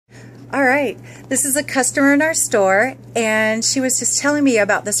right. This is a customer in our store, and she was just telling me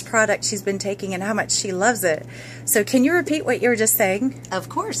about this product she's been taking and how much she loves it. So can you repeat what you were just saying? Of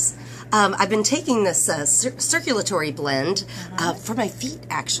course. I've been taking this circulatory blend for my feet,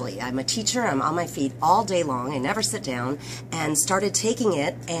 actually. I'm a teacher. I'm on my feet all day long. I never sit down, and started taking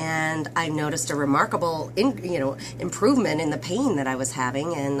it, and I noticed a remarkable improvement in the pain that I was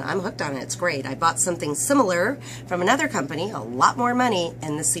having, and I'm hooked on it. It's great. I bought something similar from another company, a lot more money,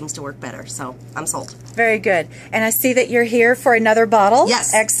 and this seems to work better, so I'm sold. Very good. And I see that you're here for another bottle.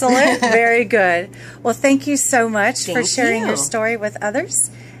 Yes. Excellent. Very good. Well, thank you so much for sharing you. your story with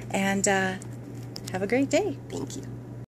others, and have a great day. Thank you.